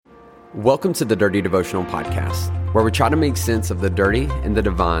Welcome to the Dirty Devotional Podcast, where we try to make sense of the dirty and the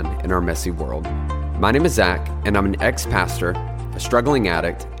divine in our messy world. My name is Zach, and I'm an ex-pastor, a struggling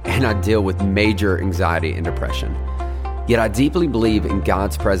addict, and I deal with major anxiety and depression. Yet I deeply believe in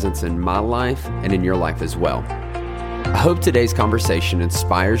God's presence in my life and in your life as well. I hope today's conversation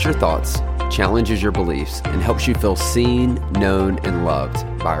inspires your thoughts, challenges your beliefs, and helps you feel seen, known, and loved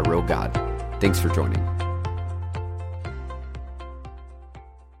by a real God. Thanks for joining.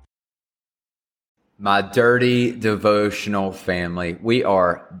 My dirty devotional family, we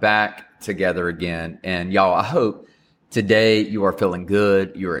are back together again. And y'all, I hope today you are feeling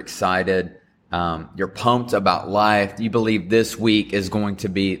good, you're excited, you're pumped about life. You believe this week is going to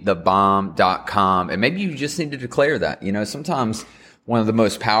be the bomb.com. And maybe you just need to declare that. You know, sometimes one of the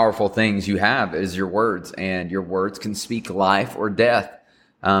most powerful things you have is your words, and your words can speak life or death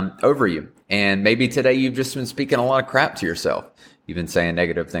over you. And maybe today you've just been speaking a lot of crap to yourself. You've been saying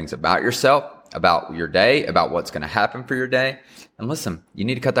negative things about yourself, about your day, about what's going to happen for your day. And listen, you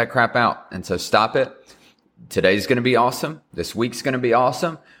need to cut that crap out. And so stop it. Today's going to be awesome. This week's going to be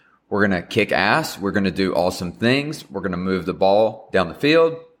awesome. We're going to kick ass. We're going to do awesome things. We're going to move the ball down the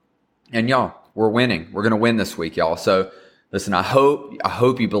field. And y'all, we're winning. We're going to win this week, y'all. So listen, I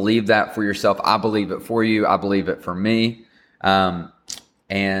hope you believe that for yourself. I believe it for you. I believe it for me. And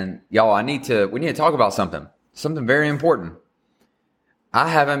y'all, we need to talk about something very important. I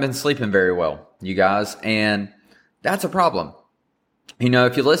haven't been sleeping very well, you guys, and that's a problem. You know,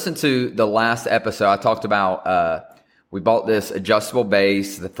 if you listen to the last episode, I talked about we bought this adjustable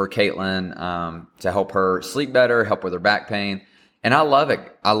base for Caitlin to help her sleep better, help with her back pain, and I love it.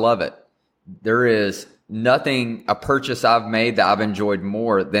 I love it. There is a purchase I've made that I've enjoyed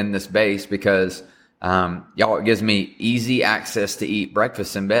more than this base because, y'all, it gives me easy access to eat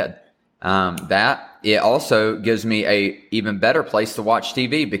breakfast in bed. It also gives me a even better place to watch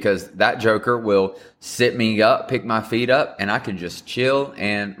TV because that joker will sit me up, pick my feet up, and I can just chill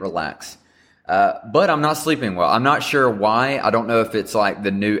and relax. But I'm not sleeping well. I'm not sure why. I don't know if it's like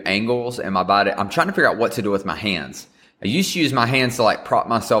the new angles in my body. I'm trying to figure out what to do with my hands. I used to use my hands to like prop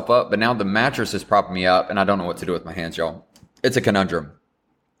myself up, but now the mattress is propping me up and I don't know what to do with my hands, y'all. It's a conundrum.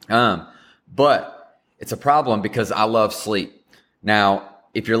 But it's a problem because I love sleep. Now,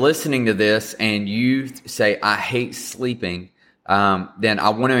 if you're listening to this and you say, I hate sleeping, then I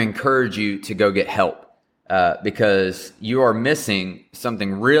want to encourage you to go get help because you are missing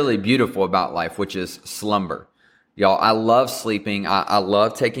something really beautiful about life, which is slumber. Y'all, I love sleeping. I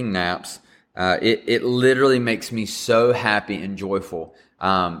love taking naps. It literally makes me so happy and joyful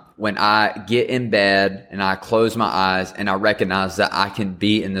when I get in bed and I close my eyes and I recognize that I can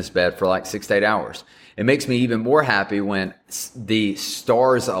be in this bed for like 6 to 8 hours. It makes me even more happy when the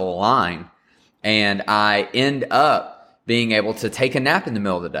stars align and I end up being able to take a nap in the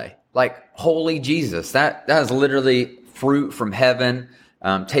middle of the day. Like, holy Jesus, that is literally fruit from heaven.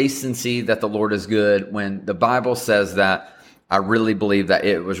 Taste and see that the Lord is good. When the Bible says that, I really believe that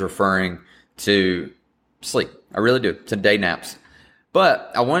it was referring to sleep. I really do, to day naps.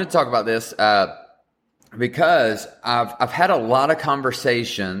 But I want to talk about this because I've had a lot of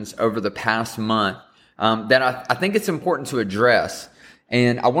conversations over the past month that I think it's important to address.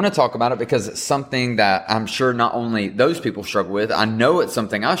 And I want to talk about it because it's something that I'm sure not only those people struggle with, I know it's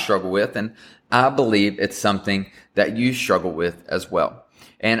something I struggle with, and I believe it's something that you struggle with as well.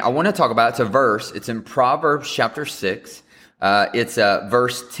 And I want to talk about, it's a verse. It's in Proverbs chapter 6. It's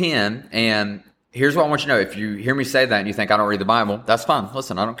verse 10. And here's what I want you to know. If you hear me say that and you think I don't read the Bible, that's fine.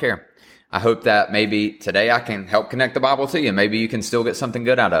 Listen, I don't care. I hope that maybe today I can help connect the Bible to you. Maybe you can still get something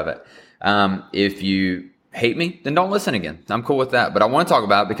good out of it. If you hate me, then don't listen again. I'm cool with that. But I want to talk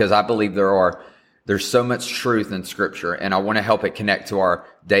about it because I believe there's so much truth in Scripture, and I want to help it connect to our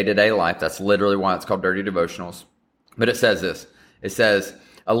day-to-day life. That's literally why it's called Dirty Devotionals. But it says this. It says,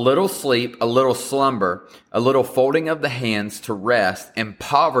 a little sleep, a little slumber, a little folding of the hands to rest, and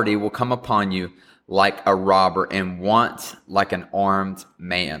poverty will come upon you like a robber, and want like an armed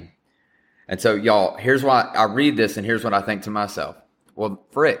man. And so, y'all, here's why I read this, and here's what I think to myself. Well,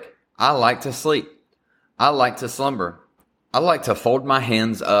 frick, I like to sleep. I like to slumber. I like to fold my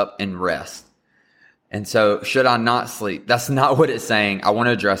hands up and rest. And so should I not sleep? That's not what it's saying. I want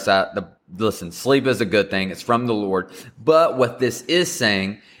to address that. Listen, sleep is a good thing. It's from the Lord. But what this is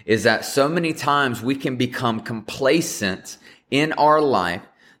saying is that so many times we can become complacent in our life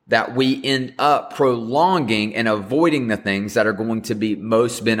that we end up prolonging and avoiding the things that are going to be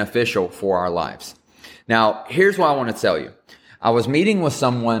most beneficial for our lives. Now, here's what I want to tell you. I was meeting with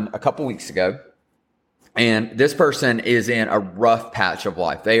someone a couple weeks ago, and this person is in a rough patch of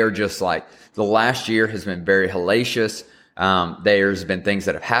life. They are just like, the last year has been very hellacious. There's been things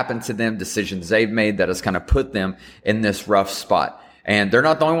that have happened to them, decisions they've made that has kind of put them in this rough spot. And they're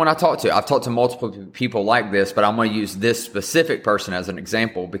not the only one I talk to. I've talked to multiple people like this, but I'm going to use this specific person as an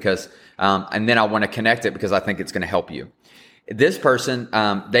example because, and then I want to connect it because I think it's going to help you. This person,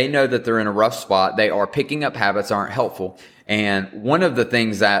 they know that they're in a rough spot. They are picking up habits that aren't helpful. And one of the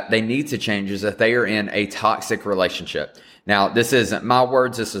things that they need to change is that they are in a toxic relationship. Now, this isn't my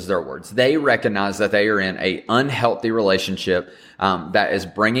words. This is their words. They recognize that they are in an unhealthy relationship that is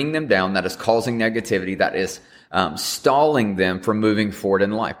bringing them down, that is causing negativity, that is stalling them from moving forward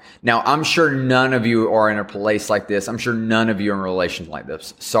in life. Now, I'm sure none of you are in a place like this. I'm sure none of you are in a relation like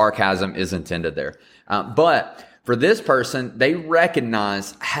this. Sarcasm is intended there. But for this person, they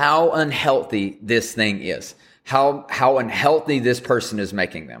recognize how unhealthy this thing is, how unhealthy this person is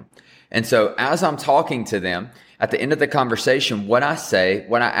making them. And so as I'm talking to them, at the end of the conversation, what I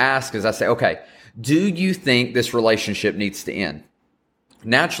ask is I say, okay, do you think this relationship needs to end?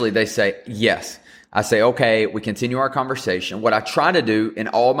 Naturally, they say, yes. I say, okay, we continue our conversation. What I try to do in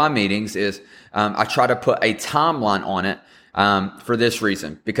all my meetings is I try to put a timeline on it for this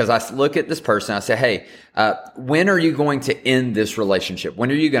reason. Because I look at this person, I say, hey, when are you going to end this relationship? When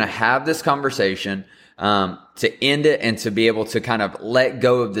are you going to have this conversation to end it and to be able to kind of let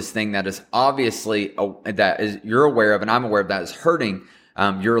go of this thing that is obviously, that is you're aware of and I'm aware of that is hurting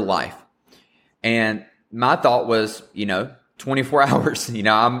your life? And my thought was, 24 hours,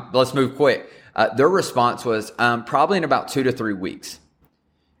 let's move quick. Their response was probably in about 2 to 3 weeks.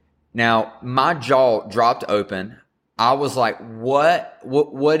 Now, my jaw dropped open. I was like, what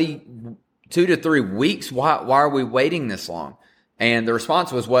 2 to 3 weeks? Why are we waiting this long? And the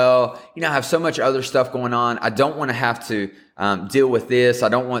response was, well, I have so much other stuff going on. I don't want to have to deal with this. I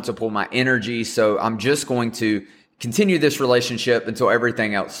don't want to pull my energy. So I'm just going to continue this relationship until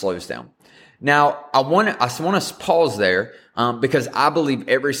everything else slows down. Now, I want to pause there because I believe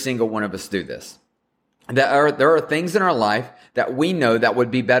every single one of us do this. There are things in our life that we know that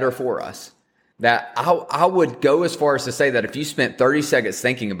would be better for us. That I would go as far as to say that if you spent 30 seconds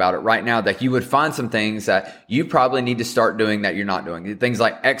thinking about it right now, that you would find some things that you probably need to start doing that you're not doing. Things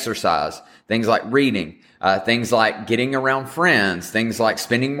like exercise, things like reading, things like getting around friends, things like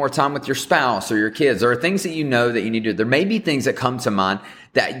spending more time with your spouse or your kids. There are things that you know that you need to do. There may be things that come to mind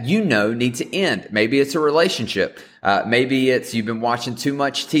that need to end. Maybe it's a relationship. Maybe it's you've been watching too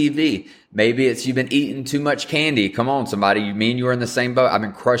much TV. Maybe it's you've been eating too much candy. Come on, somebody. Me and you are in the same boat. I've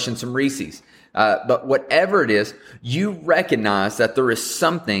been crushing some Reese's. But whatever it is, you recognize that there is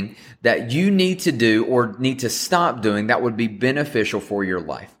something that you need to do or need to stop doing that would be beneficial for your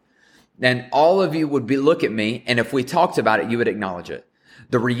life. And all of you would look at me, and if we talked about it, you would acknowledge it.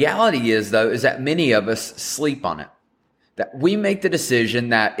 The reality is, though, is that many of us sleep on it. That we make the decision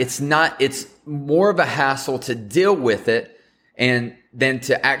that it's more of a hassle to deal with it and than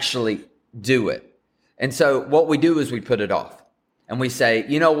to actually do it. And so what we do is we put it off. And we say,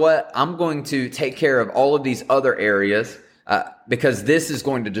 you know what? I'm going to take care of all of these other areas because this is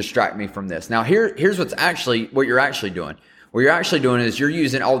going to distract me from this. Now, here's what you're actually doing. What you're actually doing is you're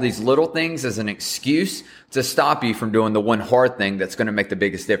using all these little things as an excuse to stop you from doing the one hard thing that's going to make the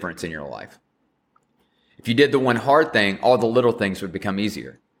biggest difference in your life. If you did the one hard thing, all the little things would become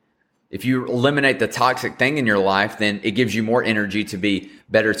easier. If you eliminate the toxic thing in your life, then it gives you more energy to be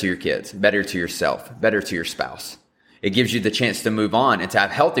better to your kids, better to yourself, better to your spouse. It gives you the chance to move on and to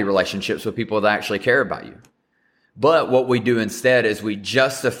have healthy relationships with people that actually care about you. But what we do instead is we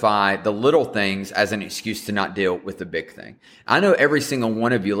justify the little things as an excuse to not deal with the big thing. I know every single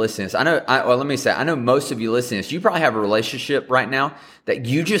one of you listening to this. I know most of you listening to this. You probably have a relationship right now that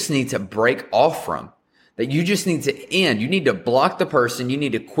you just need to break off from, that you just need to end. You need to block the person. You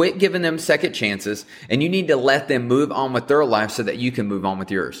need to quit giving them second chances, and you need to let them move on with their life so that you can move on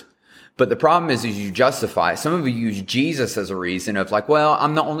with yours. But the problem is you justify it. Some of you use Jesus as a reason of like, well,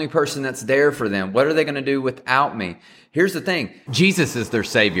 I'm the only person that's there for them. What are they going to do without me? Here's the thing. Jesus is their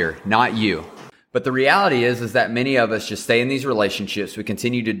savior, not you. But the reality is that many of us just stay in these relationships. We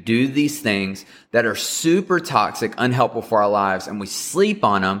continue to do these things that are super toxic, unhelpful for our lives, and we sleep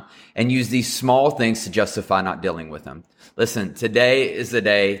on them and use these small things to justify not dealing with them. Listen, today is the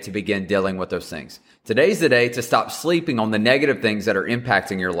day to begin dealing with those things. Today's the day to stop sleeping on the negative things that are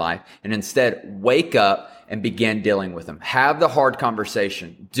impacting your life and instead wake up and begin dealing with them. Have the hard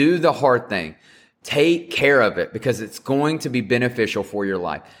conversation. Do the hard thing. Take care of it because it's going to be beneficial for your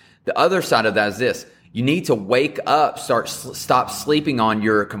life. The other side of that is this. You need to wake up, stop sleeping on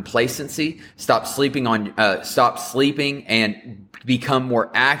your complacency, stop sleeping and become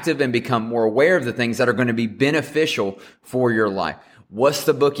more active and become more aware of the things that are going to be beneficial for your life. What's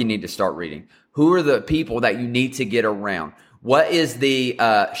the book you need to start reading? Who are the people that you need to get around? What is the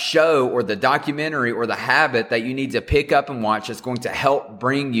show or the documentary or the habit that you need to pick up and watch that's going to help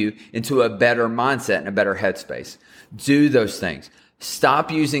bring you into a better mindset and a better headspace? Do those things.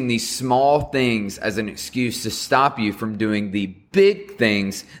 Stop using these small things as an excuse to stop you from doing the big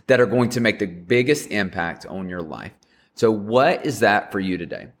things that are going to make the biggest impact on your life. So what is that for you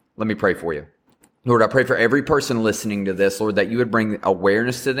today? Let me pray for you. Lord, I pray for every person listening to this, Lord, that you would bring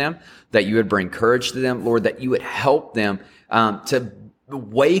awareness to them, that you would bring courage to them, Lord, that you would help them to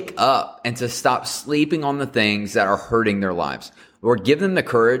wake up and to stop sleeping on the things that are hurting their lives. Lord, give them the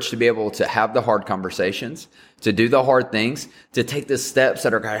courage to be able to have the hard conversations, to do the hard things, to take the steps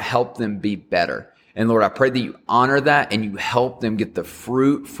that are going to help them be better. And Lord, I pray that you honor that and you help them get the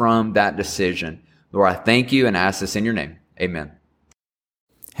fruit from that decision. Lord, I thank you and ask this in your name. Amen.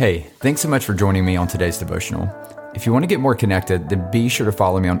 Hey, thanks so much for joining me on today's devotional. If you want to get more connected, then be sure to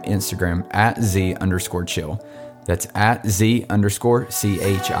follow me on Instagram at @Z_chill. That's at @Z_CHIL.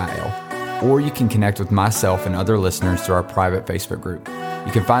 Or you can connect with myself and other listeners through our private Facebook group.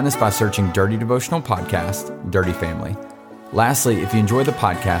 You can find this by searching Dirty Devotional Podcast, Dirty Family. Lastly, if you enjoy the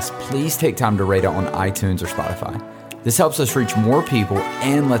podcast, please take time to rate it on iTunes or Spotify. This helps us reach more people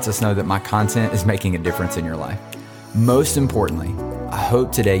and lets us know that my content is making a difference in your life. Most importantly, I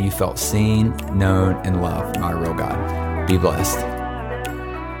hope today you felt seen, known, and loved by a real God. Be blessed.